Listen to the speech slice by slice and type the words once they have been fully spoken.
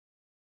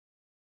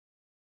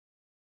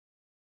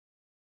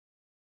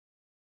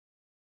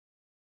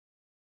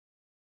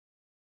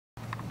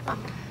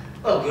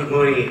Well, good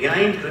morning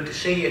again. Good to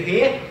see you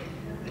here.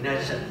 We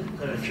notice I've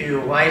got a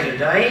few away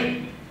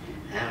today,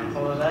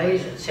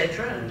 holidays,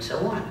 etc., and so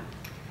on.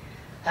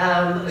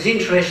 It was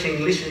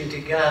interesting listening to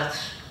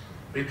Garth's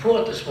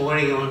report this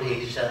morning on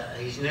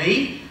his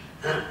knee,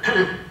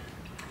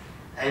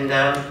 and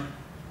I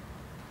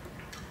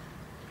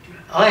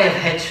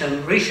have had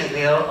some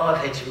recently. I've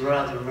had some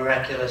rather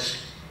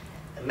miraculous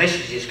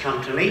messages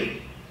come to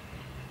me,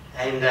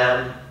 and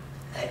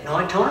at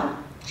night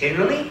time,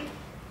 generally.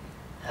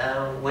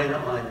 When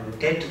I'm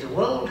dead to the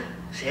world,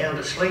 sound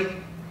asleep,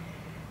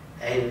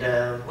 and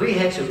we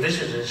had some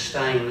visitors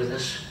staying with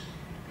us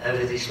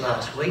over this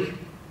last week,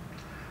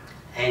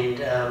 and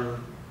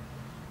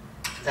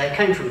they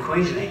came from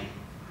Queensland.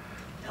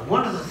 And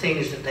one of the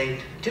things that they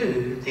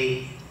do,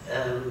 they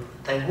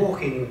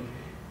walk in,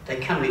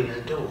 they come in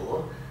the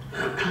door,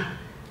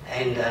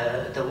 and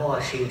the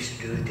wife seems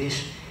to do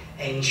this,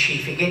 and she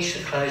forgets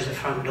to close the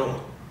front door.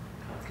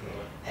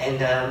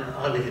 And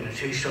I live in a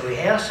two-storey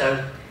house,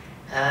 so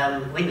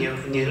when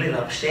you live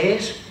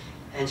upstairs,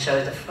 and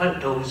so the front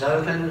door was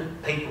open,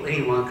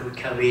 anyone could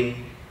come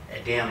in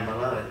down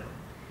below.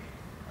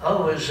 I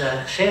was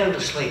sound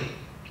asleep.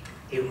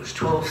 It was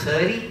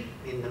 12:30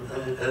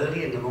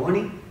 early in the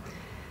morning,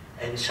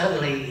 and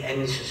suddenly, and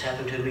this has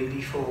happened to me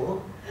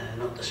before,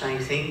 not the same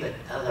thing, but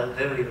other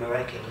very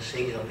miraculous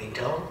things I've been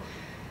told.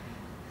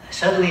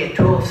 Suddenly at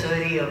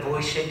 12:30, a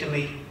voice said to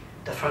me,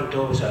 "The front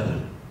door was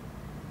open."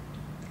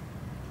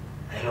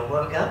 And I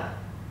woke up.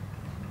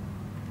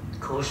 Of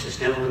course, there's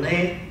no one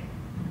there.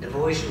 The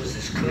voice was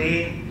as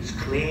clear, as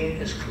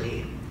clear, as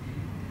clear.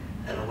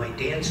 And I went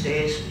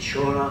downstairs, and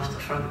sure enough, the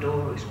front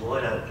door was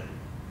wide open.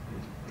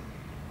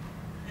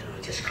 And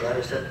I just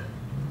closed it,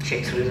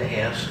 checked through the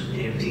house, and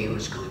everything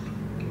was good.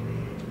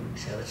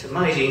 So it's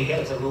amazing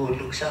how the Lord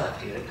looks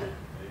after you, isn't it?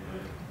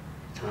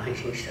 It's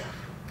amazing stuff.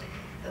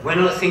 And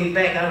when I think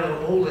back over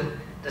all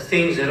the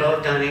things that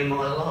I've done in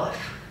my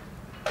life,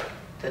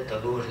 that the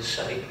Lord has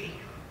saved me,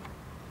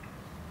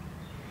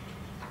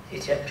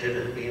 it's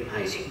absolutely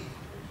amazing.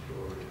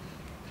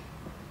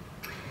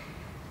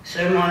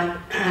 So my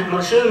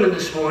sermon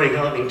this morning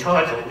I've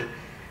entitled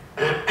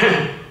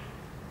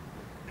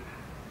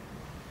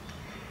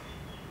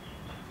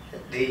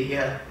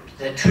The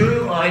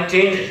True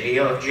Identity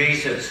of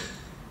Jesus.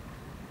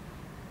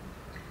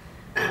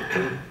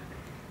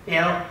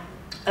 Now,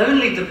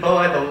 only the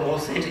Bible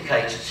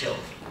authenticates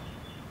itself.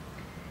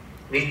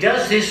 And it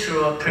does this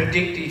through a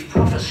predictive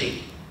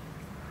prophecy.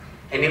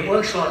 And it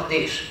works like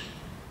this.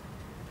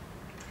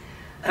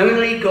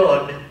 Only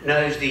God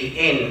knows the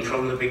end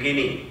from the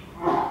beginning.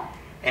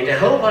 And to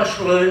help us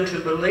learn to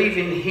believe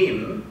in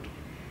Him,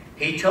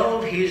 He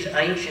told His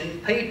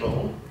ancient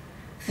people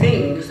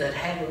things that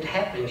hadn't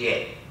happened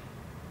yet.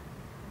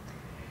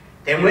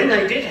 Then when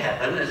they did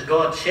happen, as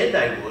God said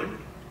they would,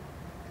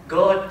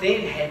 God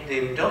then had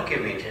them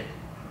documented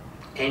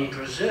and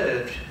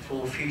preserved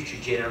for future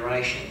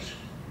generations.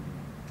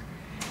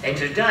 And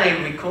today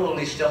we call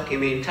this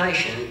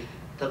documentation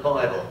the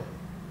Bible.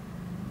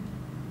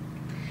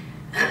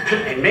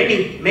 And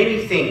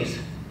many things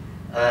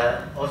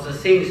of the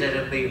things that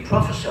have been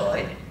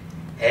prophesied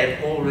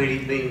have already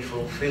been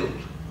fulfilled,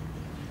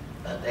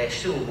 but there's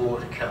still more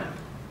to come.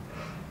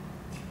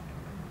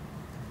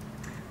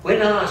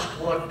 When asked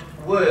what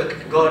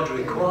work God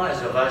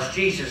requires of us,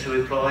 Jesus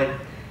replied,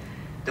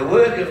 "The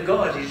work of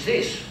God is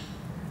this: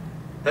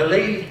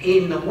 believe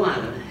in the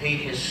one He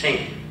has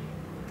sent."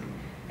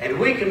 And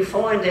we can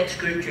find that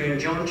scripture in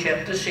John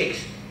chapter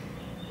 6,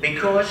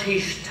 because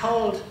He's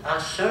told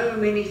us so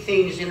many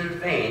things in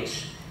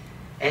advance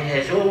and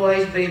has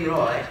always been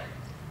right.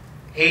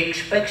 He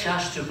expects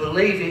us to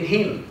believe in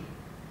Him.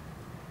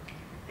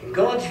 And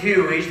God's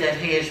view is that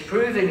He has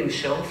proven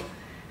Himself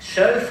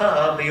so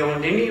far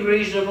beyond any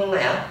reasonable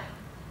doubt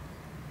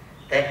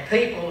that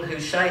people who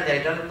say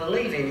they don't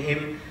believe in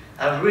Him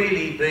are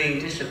really being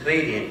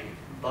disobedient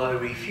by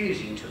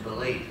refusing to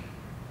believe.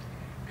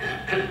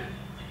 And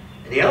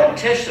the Old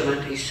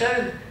Testament is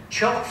so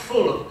chock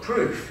full of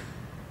proof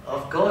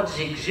of God's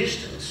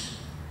existence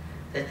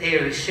that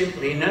there is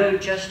simply no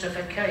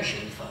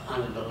justification for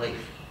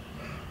unbelief.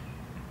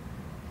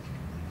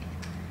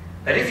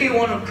 But if you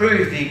want to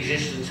prove the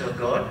existence of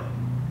God,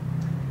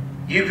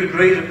 you could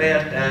read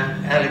about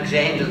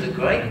Alexander the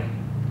Great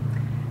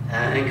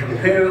and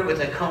compare it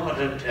with a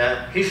competent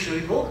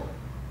history book,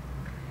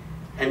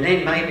 and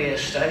then maybe a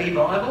study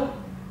Bible,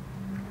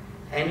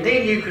 and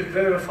then you could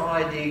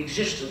verify the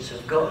existence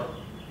of God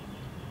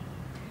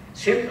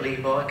simply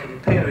by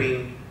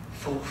comparing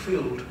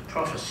fulfilled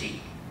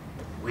prophecy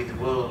with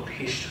world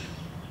history.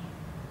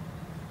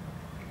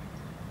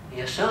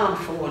 Now, Psalm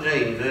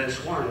 14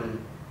 verse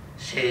 1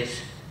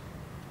 says,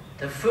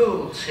 "The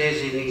fool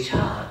says in his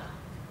heart,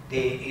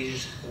 there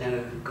is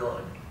no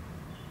God."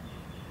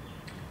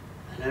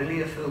 And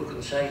only a fool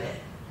can say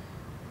that.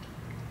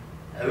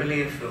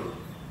 Only a fool.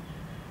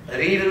 But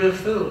even a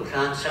fool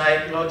can't say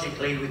it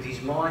logically with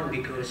his mind,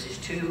 because there's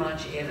too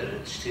much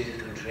evidence to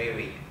the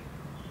contrary.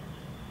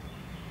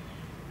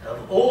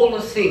 Of all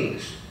the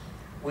things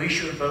we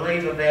should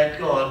believe about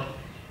God,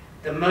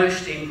 the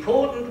most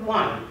important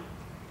one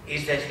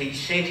is that he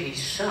sent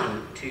his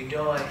Son to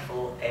die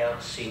for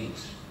our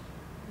sins,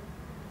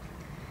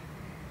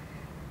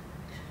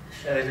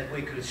 so that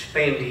we could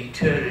spend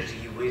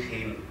eternity with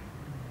him.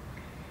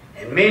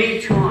 And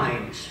many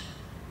times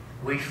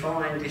we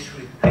find this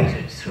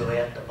repeated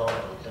throughout the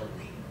Bible, don't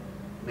we?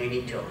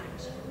 Many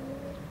times.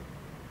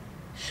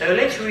 So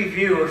let's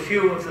review a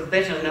few of the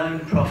better known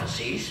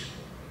prophecies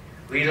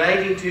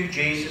relating to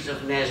Jesus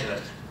of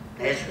Nazareth,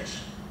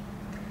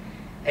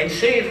 and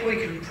see if we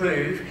can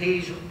prove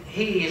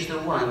he is the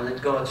one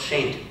that God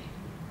sent.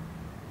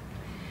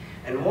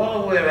 And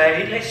while we're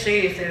at it, let's see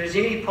if there is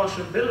any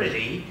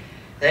possibility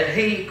that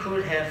he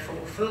could have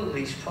fulfilled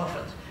these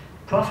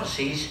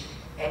prophecies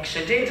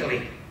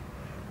accidentally.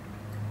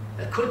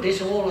 But could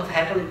this all have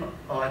happened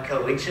by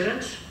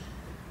coincidence?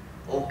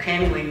 Or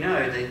can we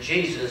know that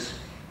Jesus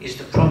is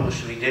the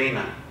promised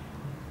Redeemer?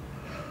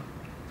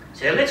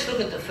 So let's look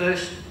at the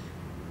first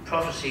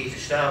prophecy to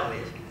start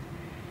with.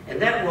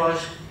 And that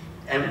was,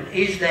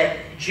 is that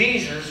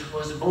Jesus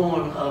was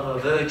born of a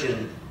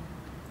virgin.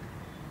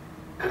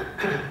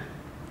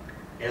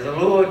 Now the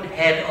Lord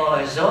had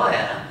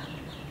Isaiah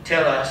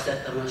tell us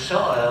that the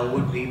Messiah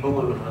would be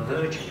born of a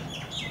virgin.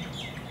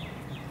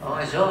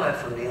 Isaiah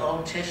from the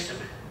Old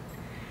Testament.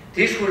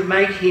 This would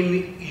make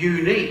him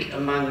unique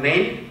among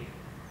men,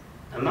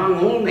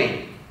 among all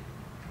men,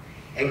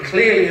 and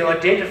clearly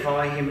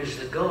identify him as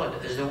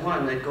the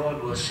one that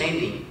God was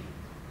sending.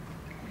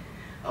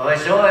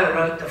 Isaiah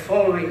wrote the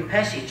following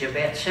passage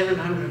about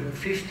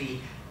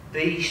 750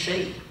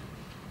 BC.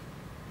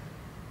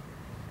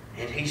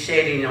 And he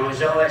said in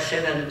Isaiah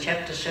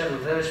chapter 7,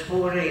 verse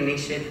 14, he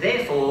said,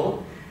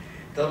 "Therefore,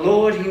 the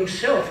Lord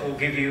himself will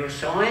give you a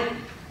sign.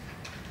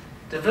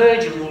 The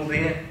virgin will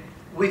be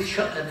with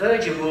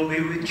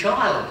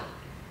child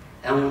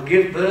and will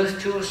give birth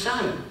to a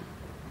son,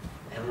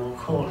 and will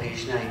call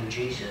his name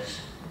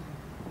Jesus."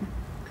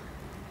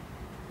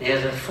 Now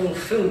the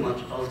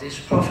fulfillment of this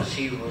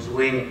prophecy was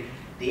when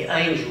the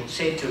angel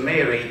said to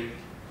Mary,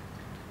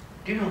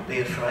 "Do not be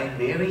afraid,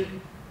 Mary.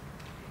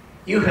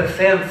 You have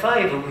found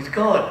favour with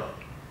God.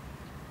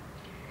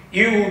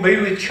 You will be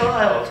with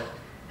child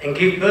and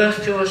give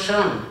birth to a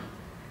son,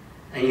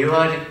 and you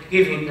are to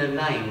give him the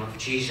name of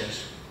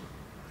Jesus.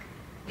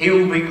 He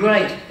will be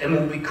great and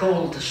will be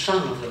called the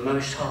Son of the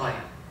Most High.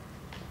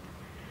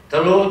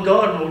 The Lord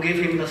God will give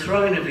him the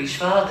throne of his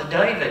father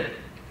David,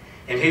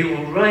 and he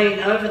will reign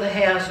over the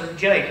house of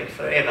Jacob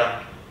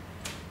forever,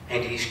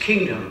 and his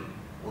kingdom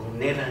will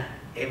never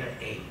ever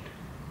end."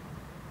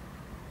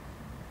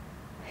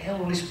 "How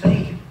will this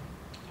be?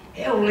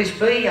 How will this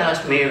be?"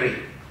 asked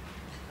Mary,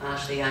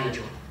 asked the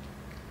angel,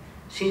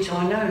 "since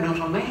I know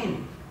not a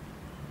man."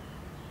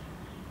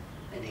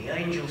 And the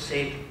angel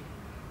said,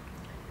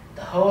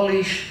 "The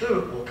Holy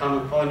Spirit will come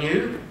upon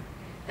you,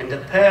 and the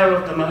power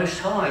of the Most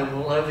High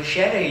will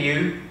overshadow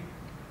you.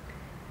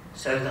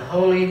 So the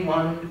Holy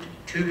One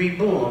to be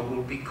born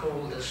will be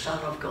called the Son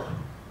of God."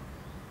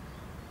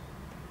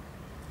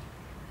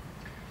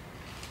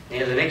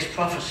 Now the next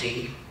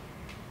prophecy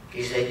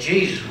is that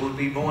Jesus would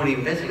be born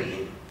in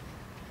Bethlehem.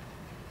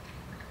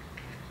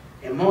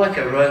 And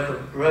Micah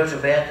wrote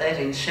about that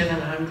in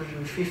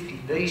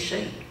 750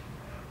 BC.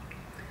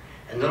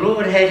 And the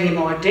Lord had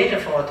him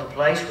identify the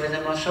place where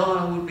the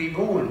Messiah would be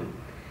born.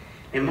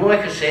 And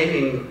Micah said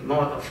in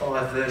Micah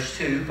 5 verse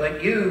 2,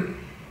 "But you,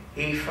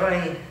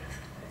 Ephraim,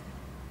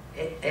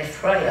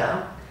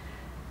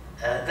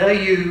 though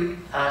you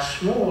are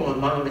small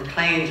among the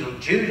clans of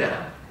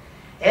Judah,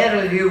 out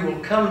of you will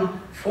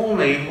come for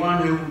me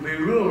one who will be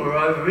ruler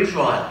over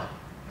Israel,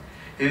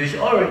 whose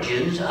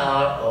origins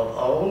are of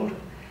old,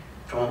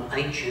 from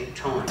ancient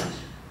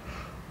times."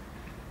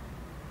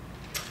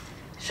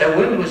 So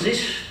when was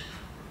this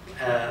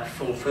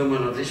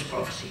fulfillment of this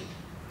prophecy?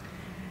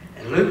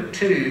 And Luke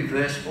 2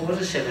 verse 4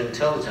 to 7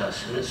 tells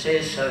us, and it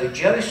says, "So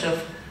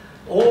Joseph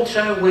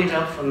also went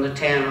up from the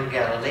town of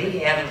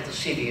Galilee, out of the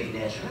city of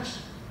Nazareth,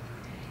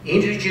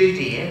 into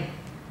Judea,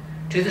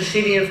 to the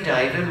city of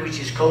David, which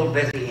is called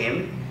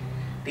Bethlehem,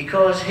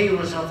 because he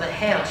was of the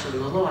house and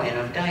the line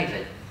of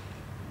David.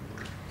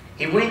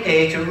 He went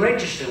there to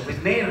register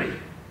with Mary,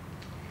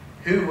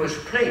 who was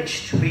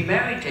pledged to be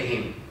married to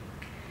him,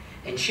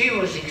 and she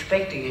was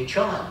expecting a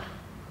child.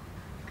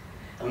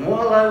 And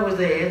while they were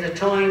there, the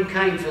time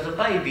came for the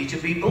baby to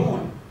be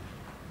born,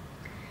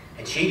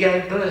 and she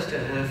gave birth to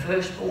her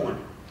firstborn,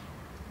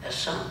 a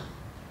son.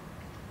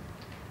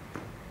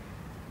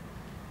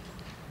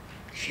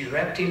 She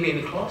wrapped him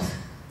in cloth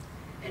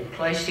and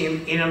placed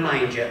him in a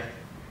manger,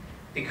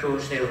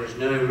 because there was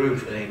no room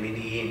for them in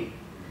the inn."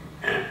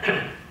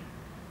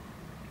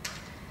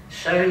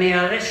 So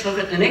now let's look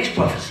at the next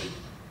prophecy.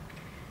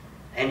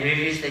 And it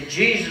is that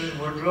Jesus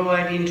would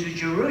ride into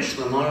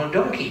Jerusalem on a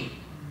donkey.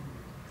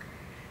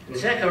 And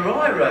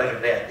Zechariah wrote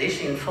about this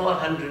in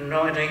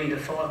 519 to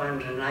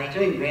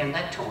 518, around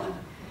that time,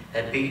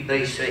 at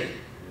BC.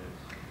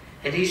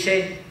 And he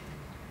said,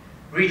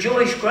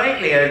 "Rejoice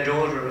greatly, O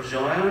daughter of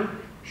Zion.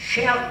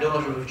 Shout,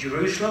 daughter of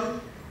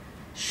Jerusalem.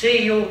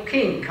 See, your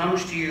king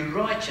comes to you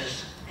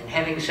righteous and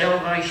having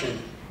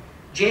salvation,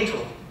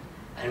 gentle,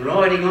 and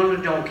riding on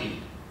a donkey,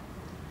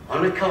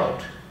 on a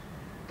colt,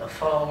 the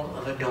foal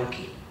of a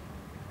donkey.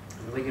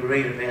 And we can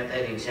read about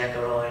that in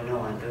Zechariah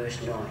 9,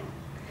 verse 9.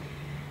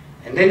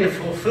 And then the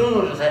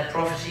fulfilment of that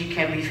prophecy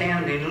can be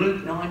found in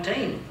Luke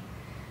 19,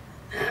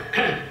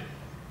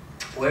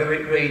 where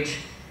it reads,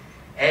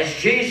 "As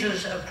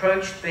Jesus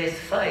approached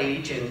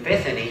Bethphage and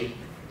Bethany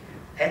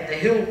at the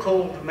hill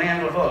called the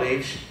Mount of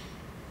Olives,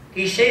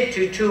 he said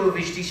to two of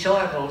his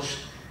disciples,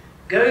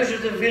 'Go to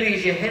the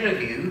village ahead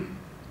of you,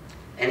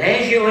 and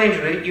as you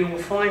enter it, you will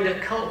find a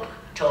colt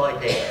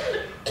tied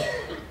there,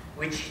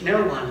 which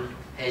no one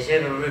has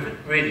ever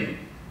ridden.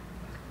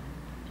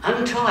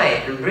 Untie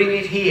it and bring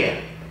it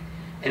here.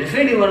 And if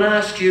anyone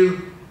asks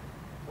you,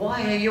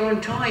 why are you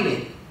untying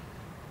it?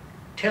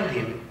 Tell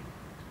him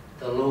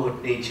the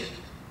Lord needs it.'"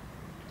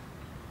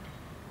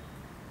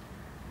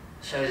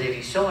 So the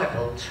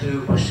disciples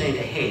who were sent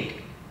ahead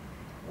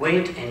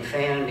went and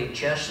found it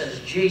just as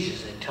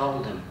Jesus had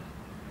told them.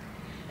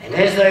 And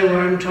as they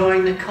were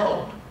untying the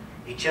colt,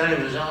 its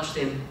owners asked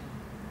them,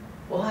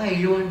 "Why are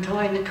you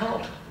untying the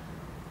colt?"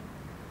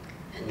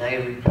 And they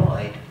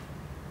replied,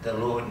 "The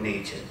Lord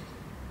needs it."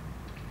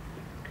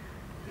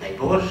 And they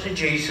brought it to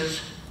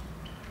Jesus.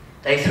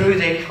 They threw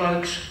their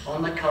cloaks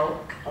on the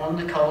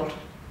colt,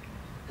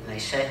 and they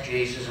sat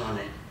Jesus on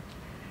it.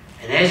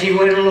 And as he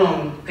went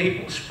along,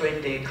 people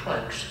spread their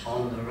cloaks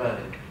on the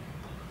road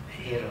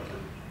ahead of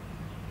them.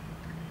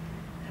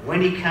 And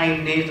when he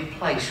came near the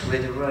place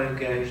where the road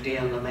goes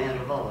down the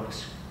Mount of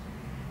Olives,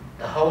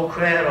 the whole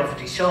crowd of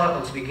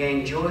disciples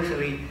began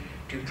joyfully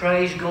to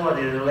praise God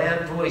in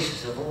loud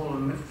voices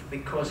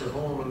because of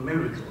all the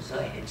miracles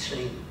they had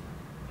seen.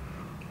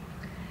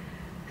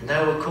 And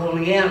they were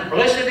calling out,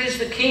 "Blessed is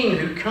the King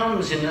who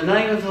comes in the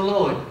name of the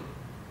Lord.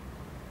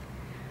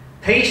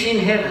 Peace in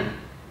heaven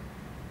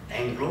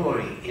and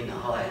glory in the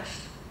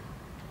highest."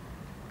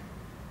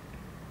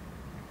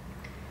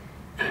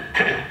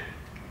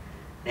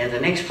 Now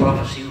the next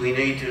prophecy we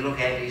need to look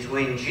at is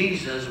when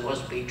Jesus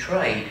was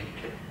betrayed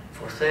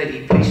for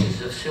 30 pieces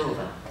of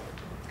silver,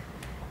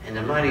 and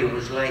the money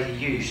was later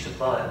used to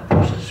buy a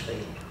potter's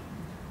field.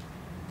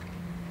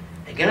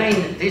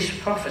 Again, this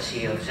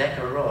prophecy of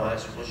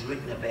Zechariah's was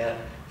written about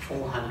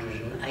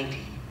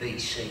 480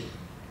 BC.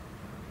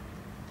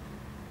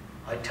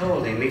 I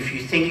told him, "If you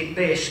think it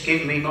best,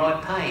 give me my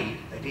pay,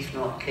 but if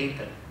not, keep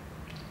it."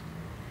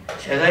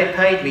 So they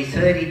paid me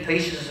 30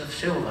 pieces of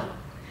silver,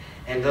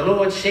 and the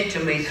Lord said to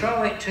me,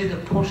 "Throw it to the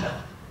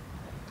potter."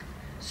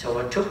 So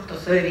I took the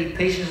 30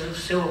 pieces of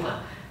silver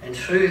and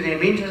threw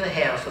them into the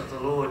house of the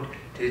Lord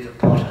to the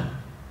potter.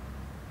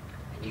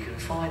 And you can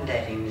find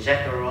that in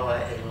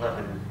Zechariah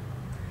 11,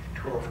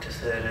 12 to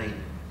 13.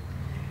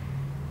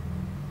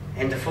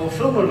 And the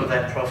fulfilment of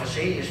that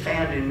prophecy is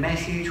found in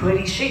Matthew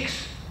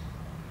 26,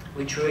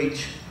 which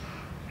reads,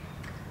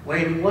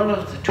 "When one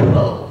of the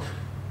 12,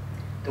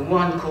 the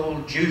one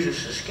called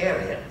Judas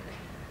Iscariot,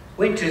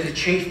 went to the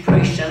chief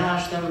priests and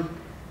asked them,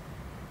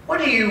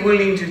 'What are you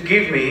willing to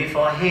give me if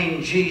I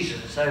hand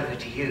Jesus over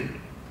to you?'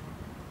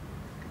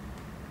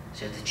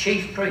 So the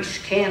chief priests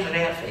counted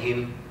out for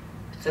him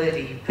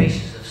 30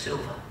 pieces of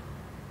silver.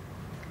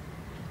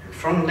 And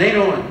from then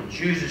on,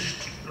 Judas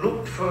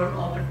looked for an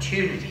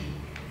opportunity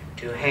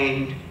to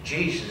hand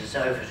Jesus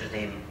over to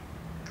them.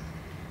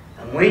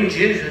 And when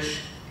Judas,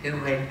 who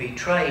had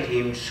betrayed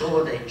him,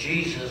 saw that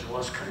Jesus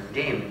was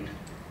condemned,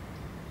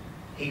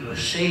 he was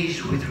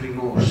seized with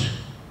remorse.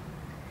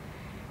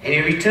 And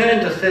he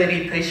returned the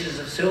 30 pieces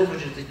of silver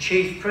to the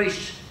chief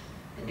priests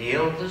and the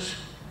elders.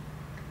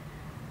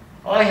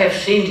 'I have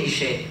sinned,' he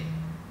said.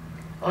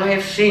 'I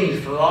have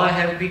sinned, for I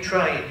have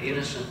betrayed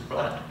innocent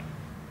blood.'"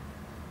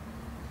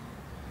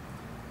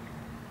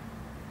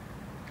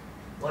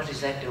 "What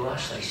does that to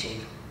us?" they said.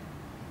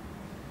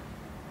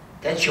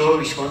 "That's your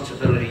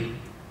responsibility."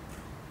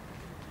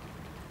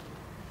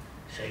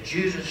 So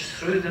Judas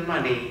threw the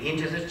money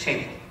into the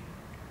temple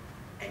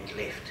and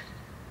left.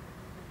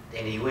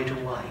 Then he went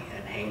away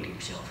and hanged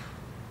himself.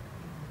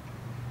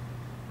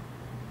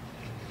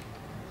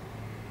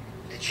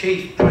 The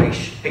chief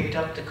priest picked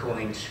up the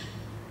coins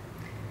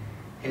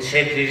and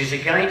said, "It is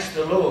against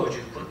the law to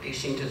put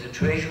this into the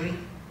treasury,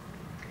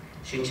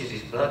 since it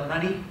is blood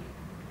money."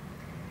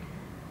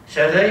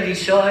 So they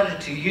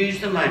decided to use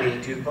the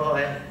money to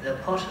buy the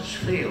potter's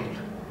field,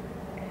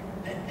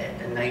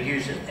 and they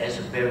use it as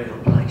a burial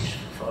place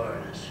for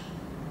foreigners.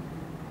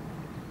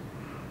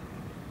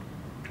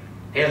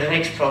 Now the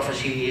next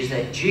prophecy is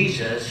that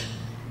Jesus,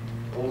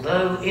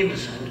 although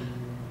innocent,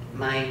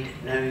 made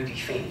no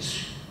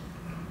defence.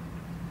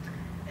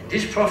 And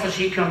this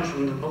prophecy comes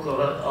from the book of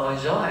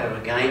Isaiah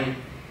again,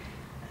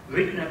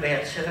 written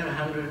about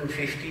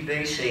 750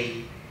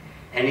 BC,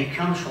 and it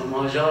comes from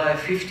Isaiah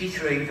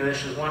 53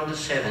 verses 1 to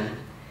 7,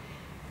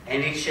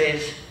 and it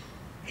says,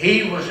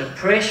 "He was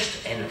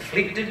oppressed and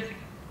afflicted,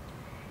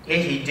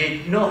 yet he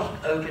did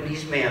not open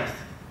his mouth.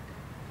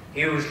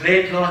 He was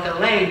led like a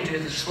lamb to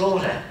the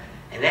slaughter,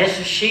 and as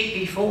a sheep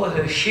before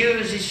her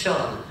shearers is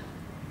silent,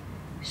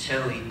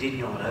 so he did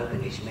not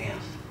open his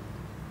mouth."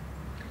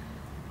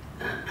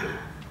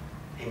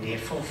 And the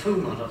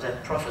fulfillment of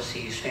that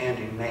prophecy is found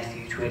in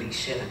Matthew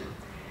 27.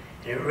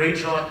 And it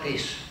reads like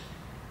this.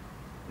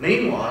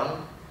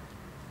 Meanwhile,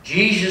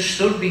 Jesus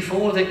stood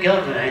before the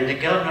governor, and the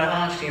governor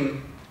asked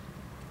him,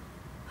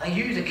 "Are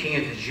you the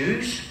king of the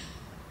Jews?"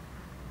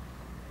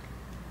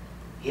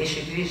 "Yes,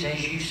 it is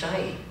as you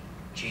say,"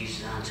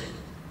 Jesus answered.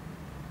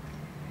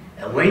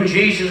 And when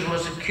Jesus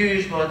was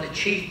accused by the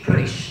chief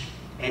priests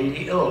and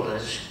the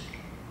elders,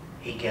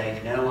 he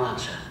gave no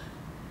answer.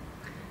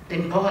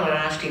 Then Pilate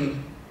asked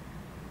him,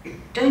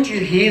 "Don't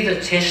you hear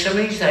the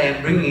testimonies they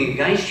are bringing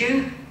against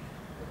you?"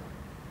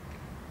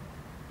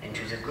 And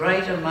to the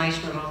great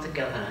amazement of the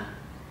governor,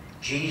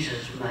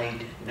 Jesus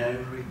made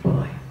no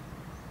reply,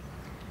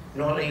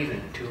 not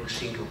even to a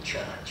single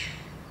charge.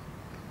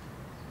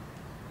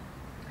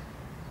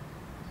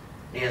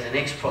 Now the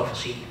next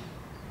prophecy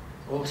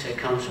also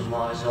comes from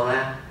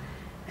Isaiah,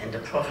 and the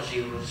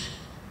prophecy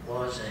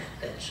was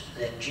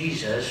that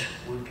Jesus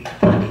would be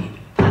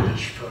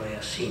punished for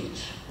our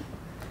sins.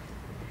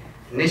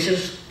 And this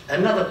is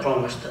another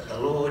promise that the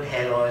Lord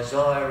had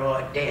Isaiah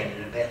write down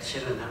in about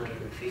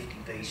 750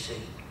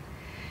 BC,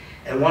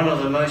 and one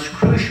of the most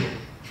crucial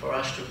for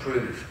us to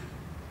prove.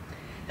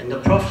 And the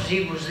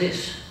prophecy was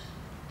this: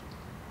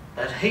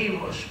 "But he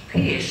was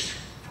pierced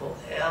for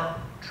our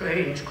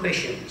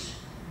transgressions.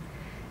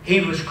 He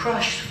was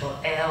crushed for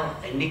our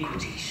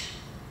iniquities.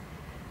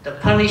 The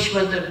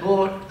punishment that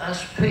brought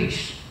us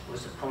peace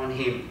was upon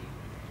him,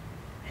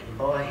 and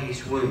by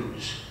his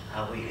wounds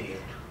are we healed."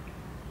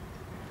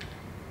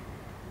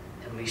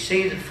 And we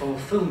see the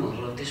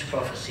fulfillment of this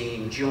prophecy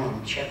in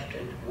John chapter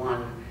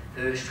 1,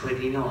 verse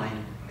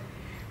 29,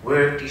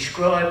 where it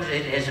describes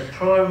it as a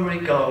primary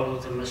goal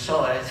of the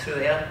Messiah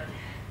throughout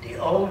the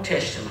Old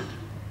Testament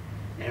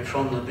and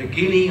from the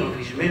beginning of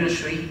his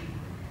ministry.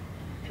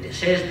 And it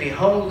says,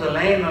 "Behold the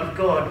Lamb of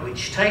God,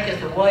 which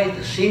taketh away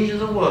the sins of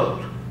the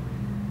world."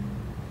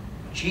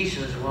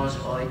 Jesus was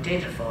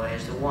identified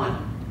as the one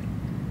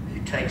who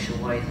takes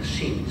away the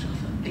sins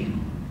of the people.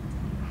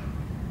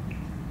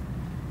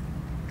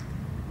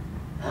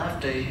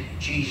 After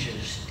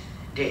Jesus'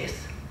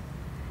 death,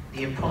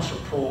 the Apostle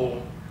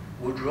Paul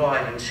would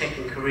write in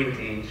 2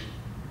 Corinthians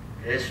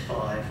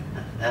 5,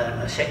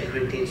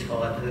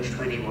 verse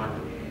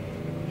 21,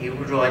 he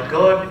would write,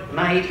 "God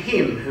made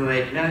him who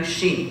had no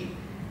sin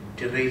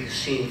to be the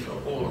sin for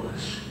all of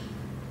us,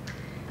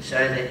 so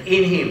that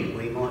in him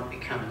we might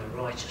become the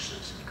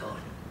righteousness of God."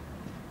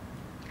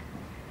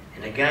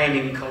 And again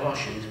in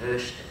Colossians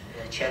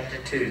chapter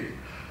 2,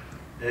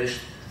 verse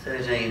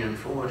 13 and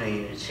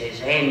 14, it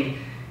says, "And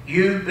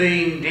you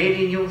being dead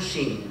in your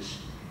sins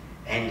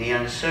and the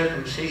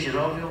uncircumcision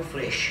of your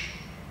flesh,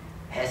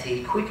 hath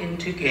he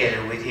quickened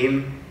together with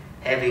him,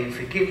 having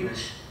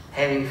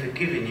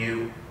forgiven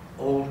you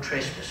all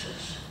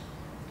trespasses,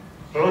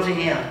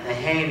 blotting out the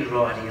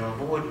handwriting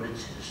of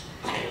ordinances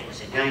that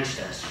was against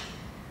us,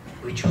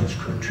 which was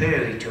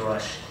contrary to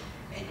us,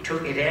 and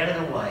took it out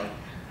of the way,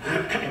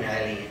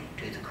 nailing it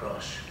to the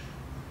cross."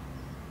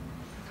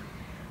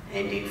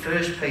 And in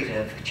 1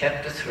 Peter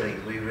chapter 3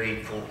 we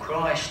read, "For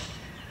Christ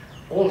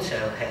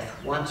also hath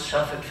once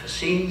suffered for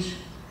sins,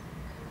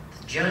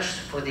 the just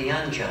for the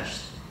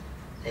unjust,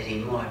 that he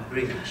might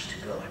bring us to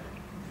God."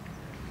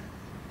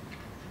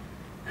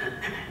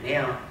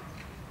 Now,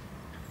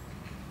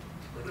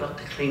 we've got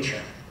the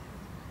clincher.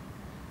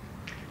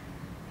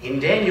 In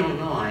Daniel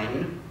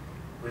 9,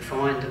 we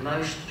find the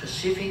most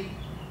specific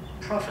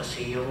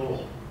prophecy of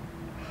all.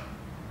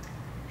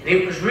 And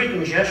it was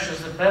written just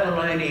as the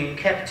Babylonian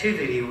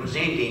captivity was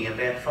ending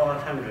about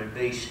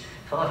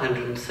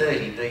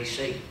 530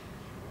 BC.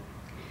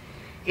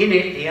 In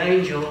it, the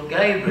angel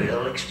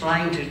Gabriel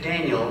explained to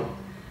Daniel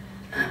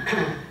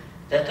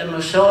that the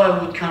Messiah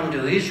would come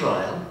to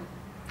Israel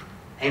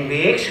and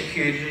be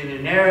executed in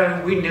a narrow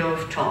window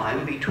of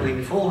time between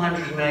the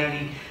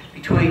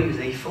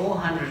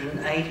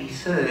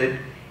 483rd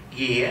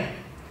year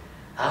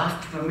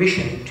after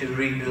permission to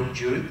rebuild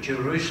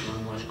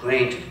Jerusalem was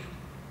granted,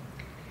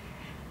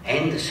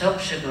 and the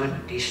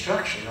subsequent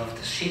destruction of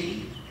the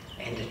city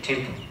and the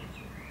temple.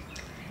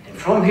 And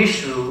from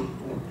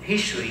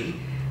history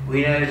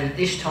we know that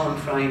this time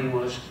frame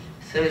was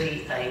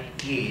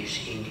 38 years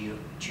in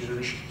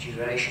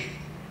duration.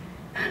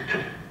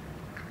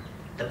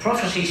 The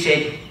prophecy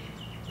said,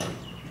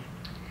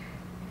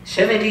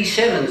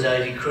 77s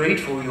are decreed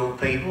for your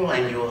people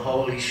and your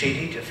holy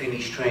city to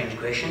finish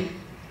transgression,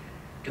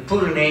 to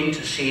put an end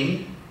to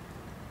sin,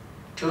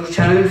 to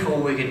atone for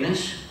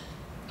wickedness,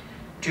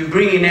 to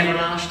bring in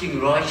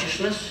everlasting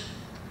righteousness,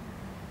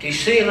 to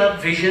seal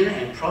up vision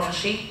and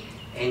prophecy,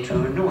 and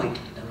to anoint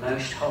the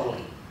most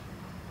holy.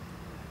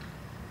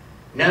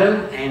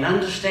 Know and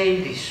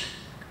understand this: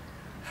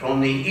 from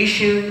the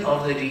issuing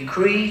of the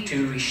decree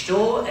to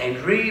restore and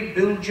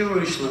rebuild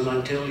Jerusalem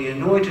until the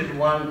Anointed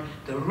One,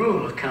 the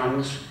ruler,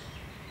 comes,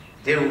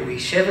 there will be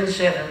 7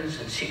 sevens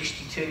and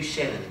 62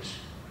 sevens.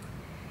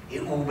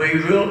 It will be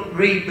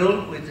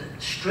rebuilt with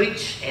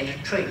streets and a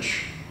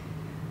trench,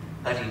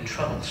 but in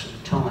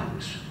troublesome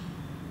times.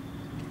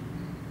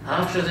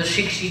 After the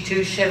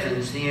 62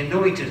 sevens, the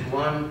anointed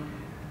one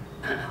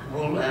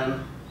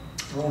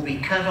will be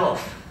cut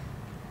off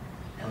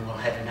and will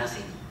have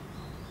nothing.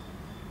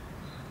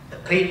 The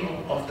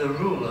people of the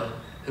ruler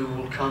who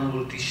will come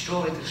will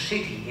destroy the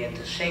city and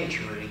the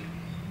sanctuary,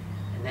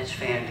 and that's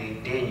found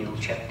in Daniel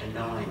chapter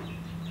 9.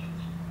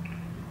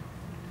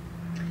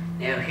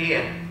 Now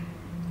here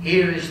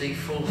is the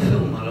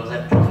fulfillment of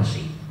that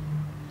prophecy.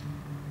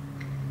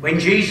 When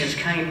Jesus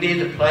came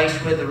near the place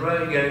where the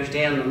road goes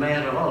down the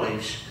Mount of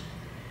Olives,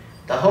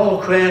 the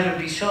whole crowd of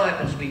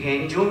disciples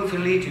began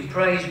joyfully to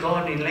praise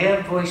God in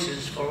loud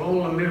voices for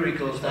all the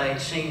miracles they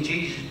had seen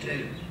Jesus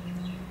do.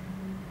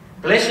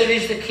 Blessed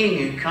is the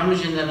King who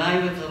comes in the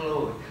name of the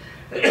Lord.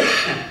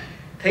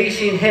 Peace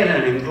in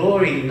heaven and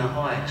glory in the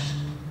highest.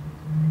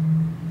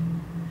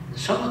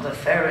 Some of the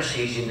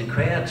Pharisees in the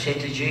crowd said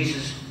to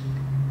Jesus,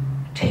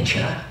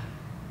 "Teacher,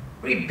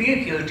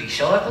 rebuke your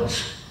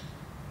disciples."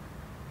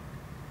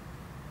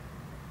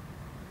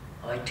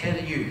 "I tell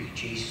you,"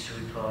 Jesus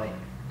replied,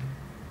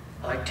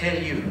 "I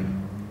tell you,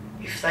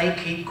 if they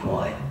keep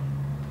quiet,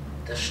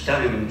 the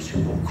stones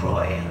will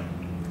cry out."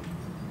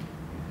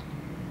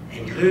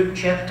 And Luke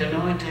chapter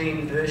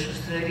 19 verses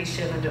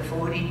 37 to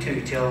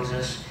 42 tells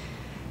us,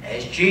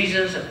 as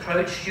Jesus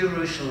approached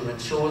Jerusalem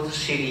and saw the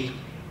city,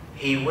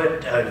 he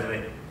wept over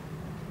it.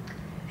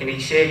 And he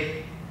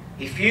said,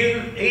 "If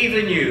you,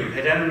 even you,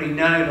 had only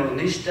known on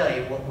this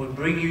day what would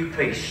bring you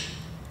peace,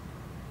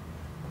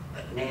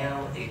 but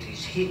now it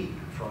is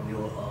hidden from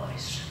your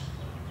eyes."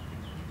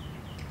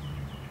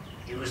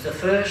 It was the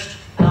first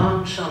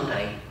Palm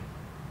Sunday,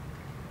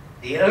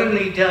 the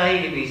only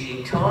day in his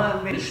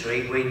entire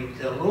ministry when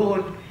the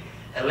Lord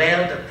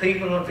allowed the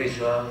people of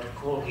Israel to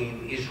call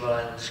him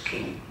Israel's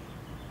king.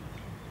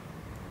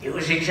 It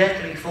was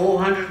exactly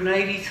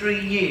 483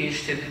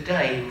 years to the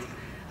day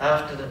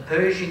after the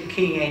Persian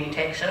king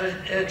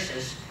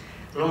Artaxerxes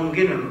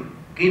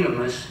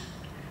Longinus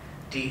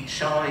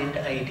signed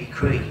a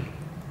decree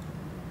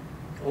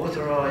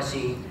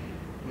authorising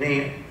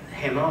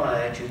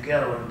Nehemiah to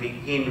go and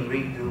begin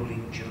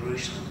rebuilding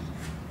Jerusalem.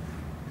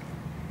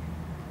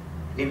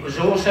 It was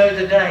also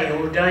the day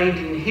ordained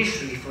in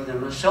history for the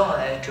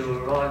Messiah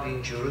to arrive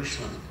in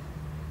Jerusalem.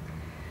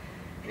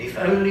 And if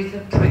only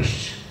the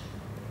priests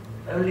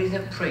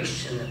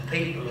and the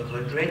people who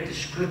had read the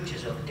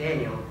scriptures of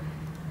Daniel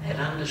had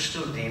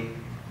understood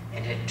them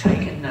and had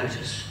taken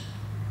notice,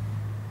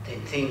 then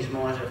things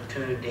might have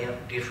turned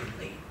out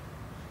differently.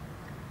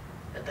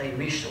 But they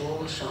missed all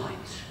the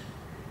signs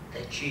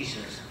that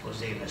Jesus was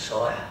their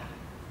Messiah.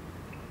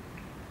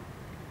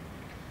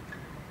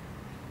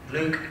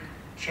 Luke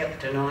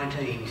chapter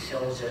 19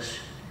 tells us,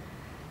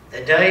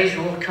 "The days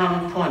will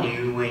come upon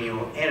you when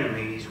your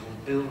enemies will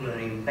build an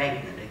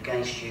embankment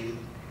against you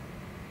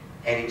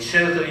and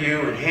encircle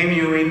you and hem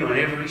you in on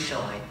every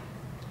side.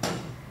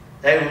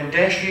 They will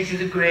dash you to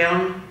the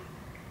ground,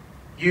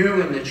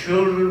 you and the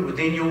children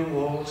within your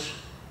walls.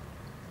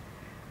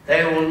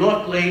 They will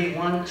not leave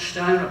one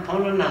stone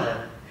upon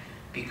another,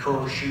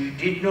 because you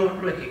did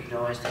not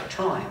recognise the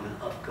time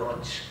of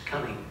God's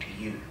coming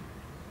to you."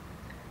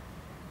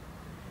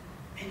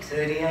 And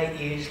 38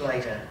 years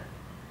later,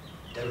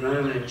 the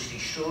Romans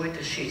destroyed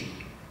the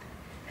city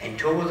and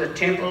tore the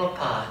temple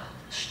apart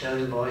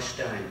stone by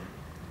stone,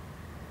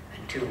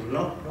 until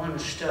not one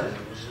stone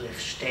was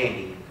left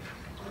standing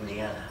on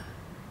the other.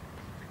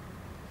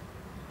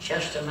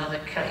 Just another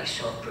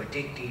case of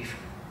predictive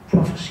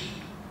prophecy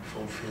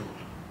fulfilled.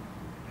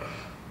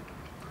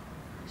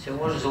 So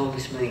what does all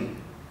this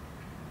mean?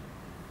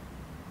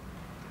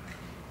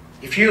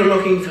 If you're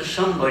looking for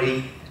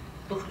someone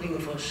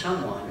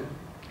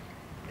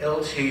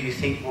else who you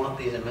think might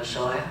be the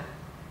Messiah,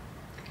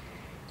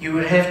 you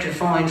would have to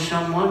find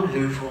someone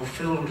who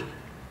fulfilled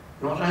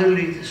not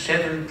only the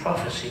 7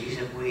 prophecies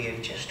that we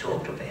have just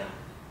talked about,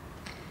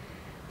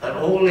 but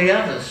all the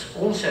others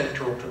also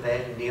talked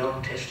about in the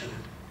Old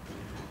Testament.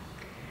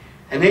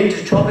 And then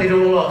to top it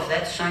all off,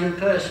 that same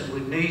person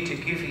would need to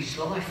give his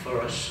life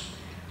for us,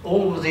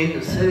 all within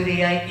the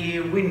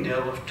 38-year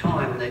window of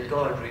time that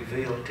God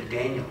revealed to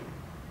Daniel.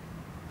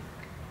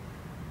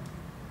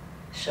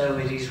 So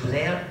it is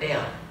without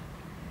doubt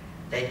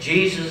that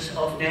Jesus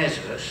of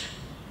Nazareth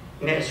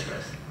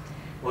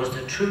was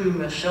the true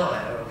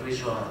Messiah of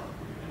Israel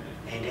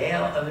and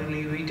our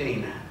only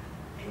Redeemer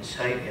and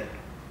Saviour.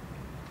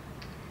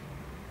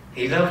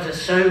 He loved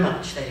us so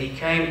much that he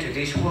came to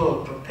this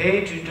world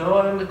prepared to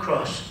die on the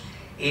cross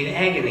in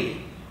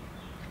agony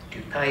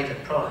to pay the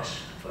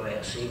price for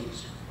our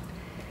sins.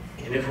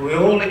 And if we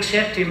all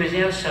accept him as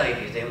our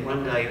Saviour, then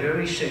one day,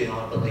 very soon,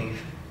 I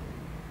believe,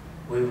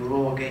 we will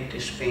all get to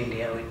spend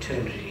our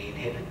eternity in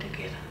heaven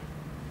together.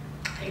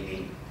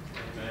 Amen.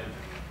 Amen.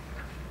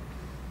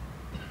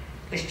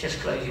 Let's just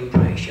close in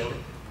prayer, shall we?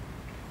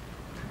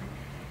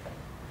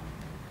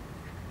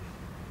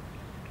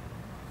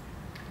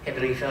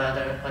 Heavenly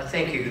Father, I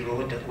thank you,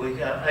 Lord, that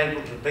we are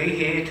able to be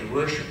here to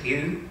worship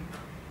you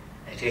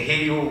and to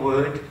hear your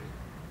word.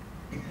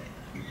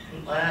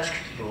 I ask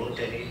you, Lord,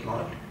 that it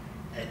might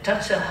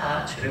touch the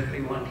hearts of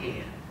everyone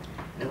here.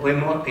 that we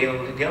might be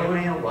able to go on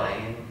our way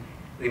and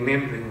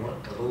remembering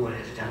what the Lord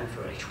has done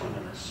for each one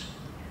of us.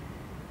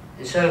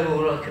 And so,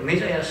 Lord, I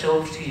commit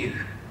ourselves to you.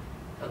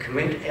 I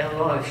commit our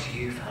lives to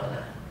you,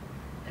 Father,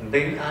 and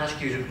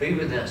ask you to be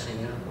with us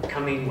in the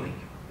coming week.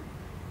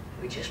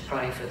 We just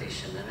pray for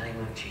this in the name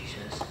of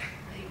Jesus.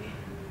 Amen.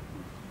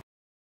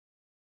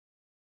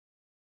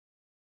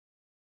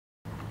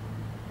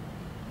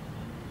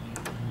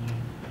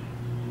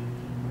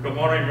 Good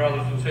morning,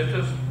 brothers and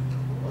sisters.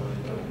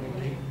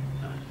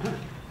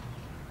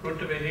 Good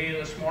to be here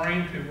this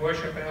morning to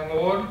worship our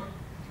Lord,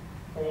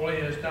 all He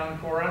has done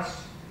for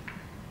us.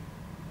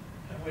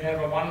 And we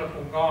have a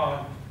wonderful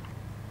God,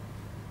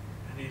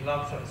 and He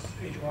loves us,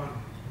 each one.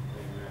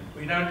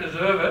 We don't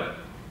deserve it,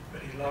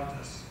 but He loves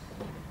us.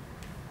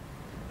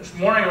 This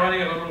morning I only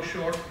got a little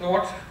short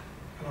thought,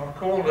 and I've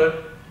called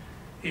it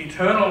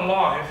Eternal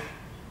Life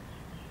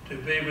to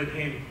be with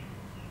Him.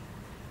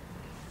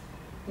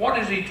 What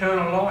is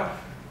eternal life?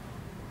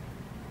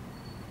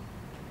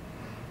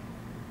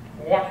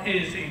 What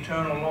is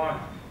eternal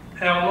life?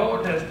 Our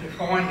Lord has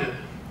defined it.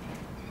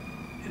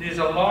 It is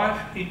a life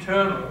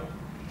eternal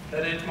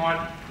that it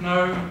might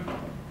know...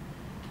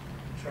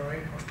 Sorry,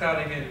 I'll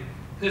start again.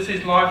 This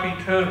is life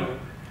eternal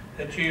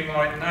that you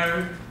might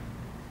know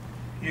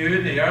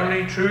you, the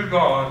only true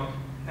God,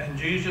 and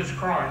Jesus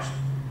Christ,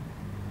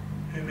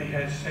 whom He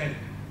has sent.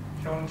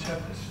 John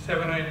chapter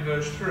 17,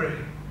 verse 3.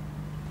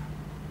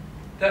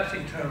 That's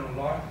eternal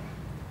life.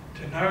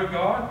 To know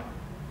God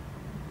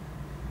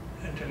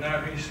and to know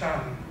His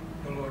Son,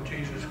 the Lord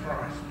Jesus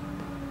Christ.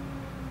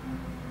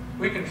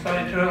 We can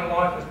say eternal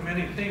life is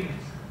many things,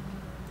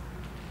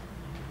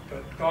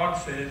 but God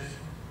says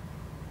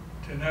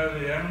to know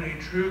the only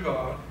true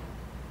God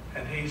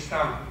and His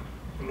Son,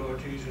 the Lord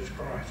Jesus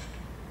Christ.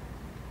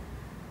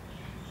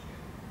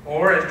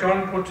 Or as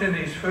John puts in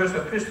his first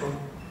epistle,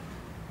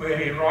 where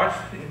he writes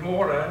in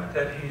order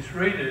that his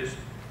readers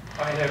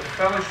may have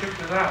fellowship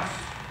with us,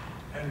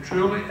 and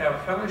truly our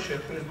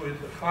fellowship is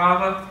with the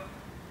Father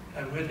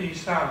and with His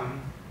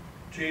Son,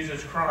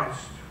 Jesus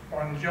Christ.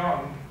 1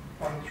 John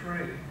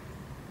 1:3.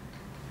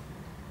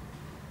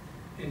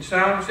 In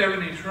Psalm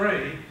 73,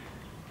 it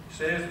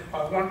says,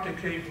 I want to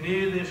keep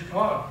near this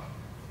God.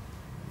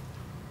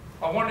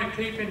 I want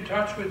to keep in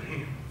touch with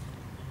Him.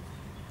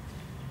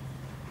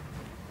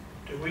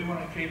 Do we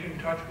want to keep in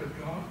touch with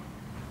God?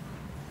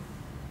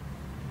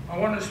 I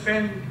want to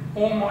spend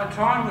all my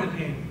time with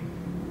Him.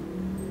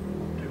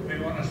 Do we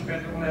want to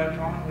spend all our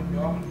time with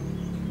God?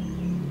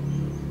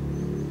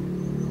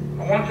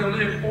 I want to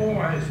live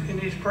always in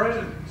His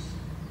presence.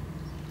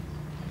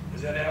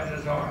 Is that our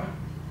desire?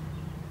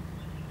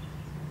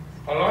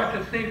 I like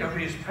to think of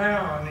His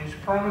power and His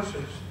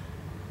promises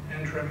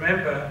and to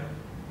remember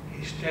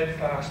His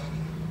steadfastness.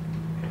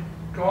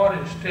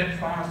 God is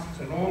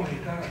steadfast in all He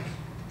does.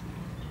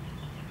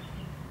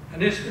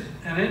 And is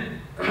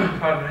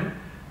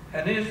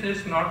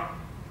this not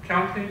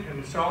comforting,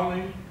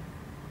 consoling,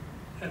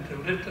 and to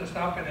lift us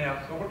up in our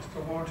thoughts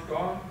towards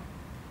God?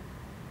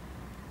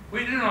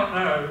 We do not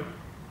know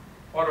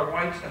what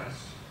awaits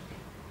us.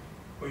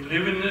 We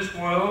live in this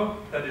world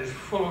that is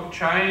full of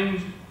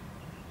change,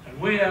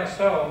 and we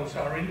ourselves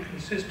are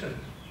inconsistent.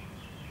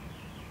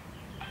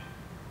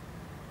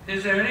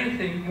 Is there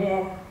anything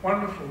more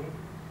wonderful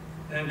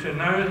than to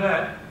know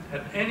that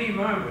at any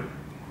moment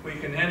we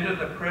can enter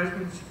the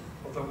presence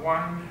of the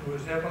one who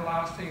is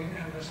everlasting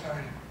and the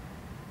same?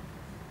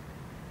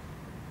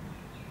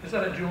 Is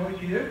that a joy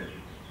to you?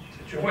 It's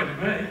a joy to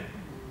me.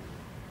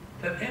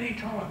 That any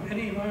time,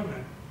 any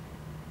moment,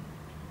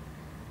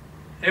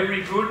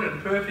 every good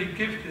and perfect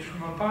gift is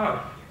from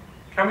above,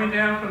 coming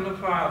down from the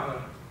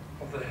Father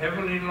of the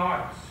heavenly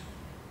lights,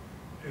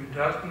 who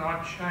does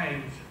not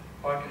change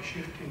like a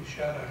shifting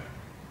shadow.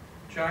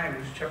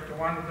 James chapter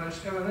 1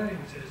 verse 17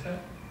 says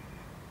that.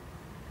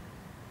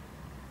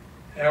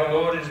 Our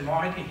Lord is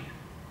mighty,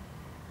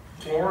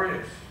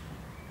 glorious.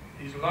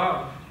 His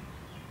love,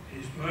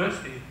 His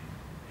mercy,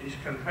 His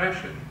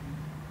compassion,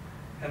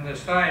 and the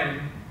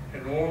same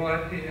in all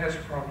that He has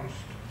promised.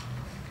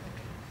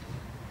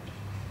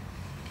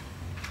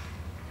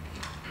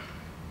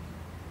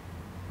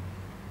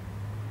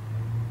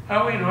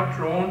 Are we not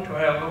drawn to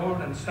our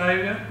Lord and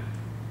Saviour?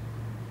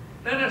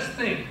 Let us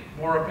think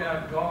more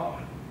about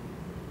God.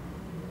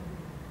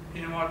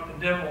 You know what?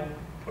 The devil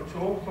puts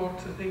all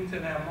sorts of things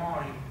in our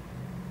mind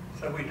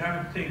so we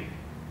don't think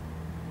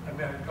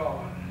about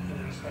God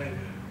and our Saviour.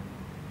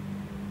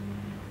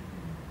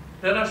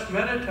 Let us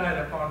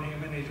meditate upon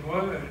Him in His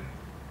Word.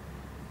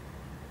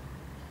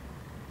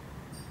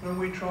 When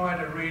we try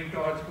to read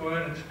God's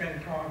Word and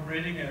spend time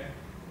reading it,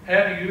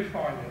 how do you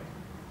find it?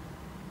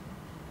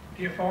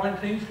 Do you find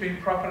things being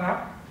propping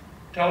up?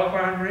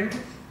 Telephone rings?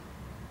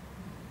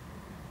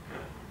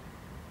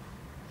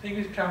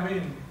 Things come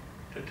in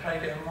to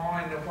take our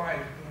mind away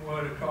from the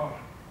Word of God.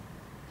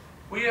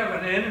 We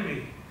have an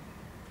enemy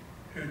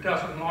who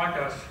doesn't like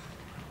us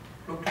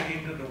looking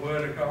into the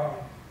Word of God.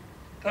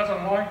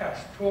 Doesn't like us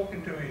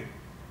talking to Him.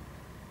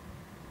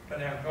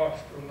 But our God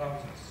still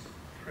loves us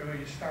through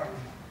His Son,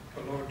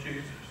 the Lord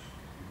Jesus.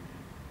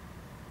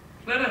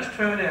 Let us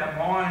turn our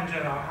minds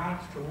and our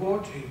hearts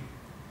towards him.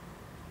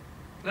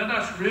 Let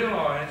us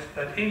realise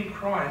that in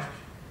Christ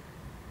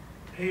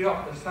he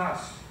offers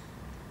us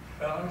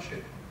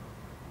fellowship.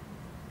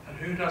 And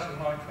who doesn't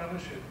like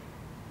fellowship?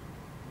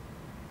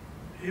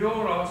 He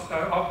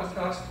also offers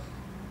us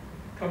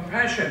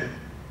compassion,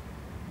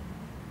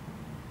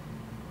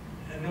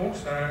 and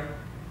also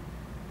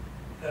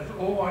that's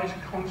always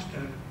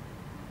constant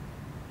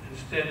and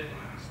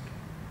steadfast.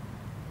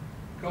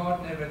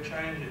 God never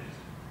changes.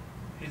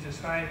 He's the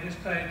same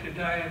yesterday,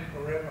 today and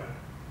forever.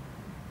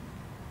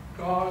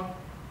 God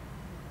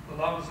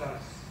loves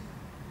us.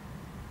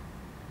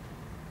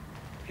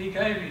 He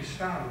gave his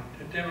Son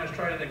to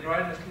demonstrate the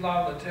greatest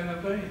love that's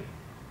ever been.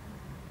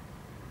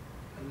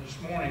 And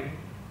this morning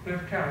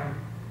we've come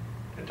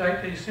to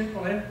take these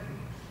simple emblems,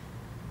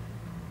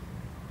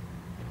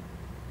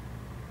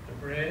 the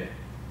bread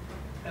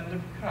and the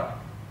cup,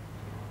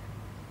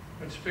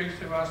 which speaks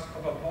to us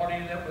of a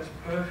body that was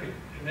perfect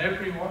in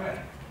every way.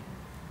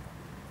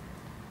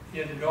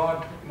 Yet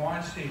God took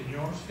my sin,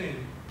 your sin,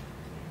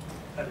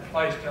 and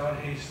placed on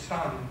his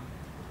Son,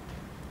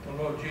 the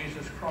Lord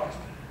Jesus Christ,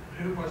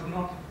 who was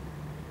not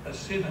a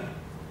sinner.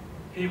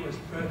 He was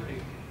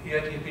perfect,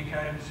 yet he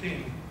became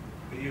sin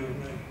for you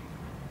and me.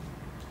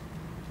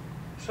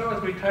 So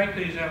as we take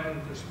these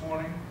emblems this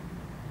morning,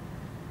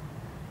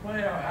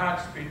 may our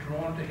hearts be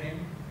drawn to him.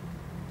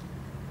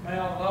 May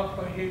our love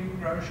for him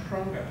grow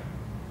stronger.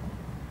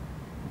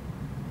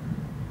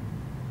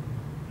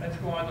 That's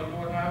why the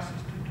Lord asks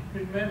us to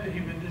remember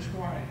him in this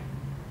way,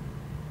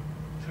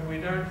 so we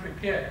don't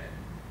forget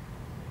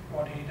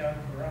what he done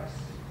for us.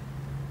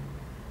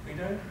 We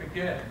don't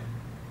forget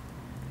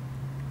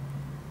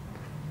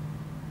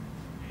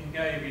he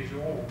gave his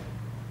all.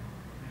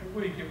 Have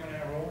we given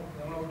our all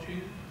to the Lord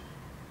Jesus?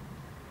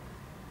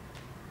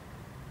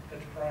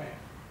 Let's pray.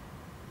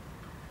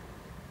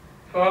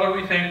 Father,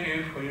 we thank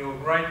you for your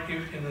great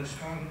gift in the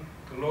Son,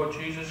 the Lord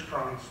Jesus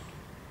Christ.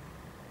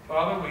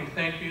 Father, we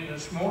thank you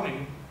this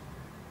morning.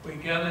 We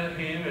gather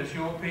here as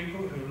your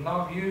people who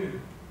love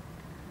you.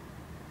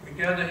 We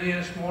gather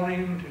here this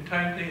morning to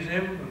take these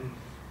emblems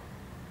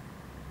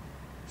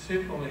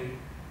simply,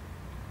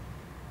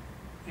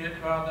 yet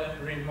Father,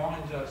 it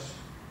reminds us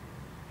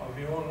of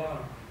your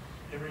love.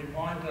 It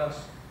reminds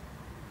us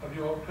of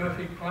your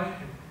perfect plan.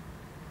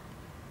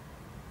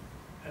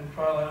 And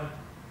Father,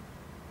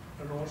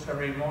 it also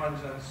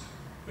reminds us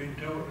we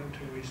do it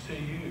until we see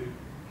you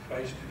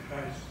face to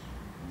face.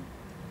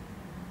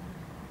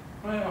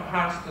 May our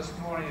hearts this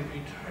morning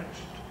be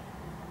touched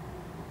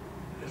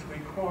as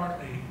we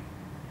quietly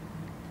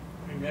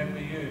remember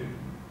you.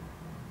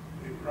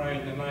 We pray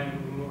in the name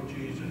of the Lord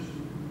Jesus.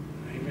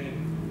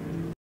 Amen.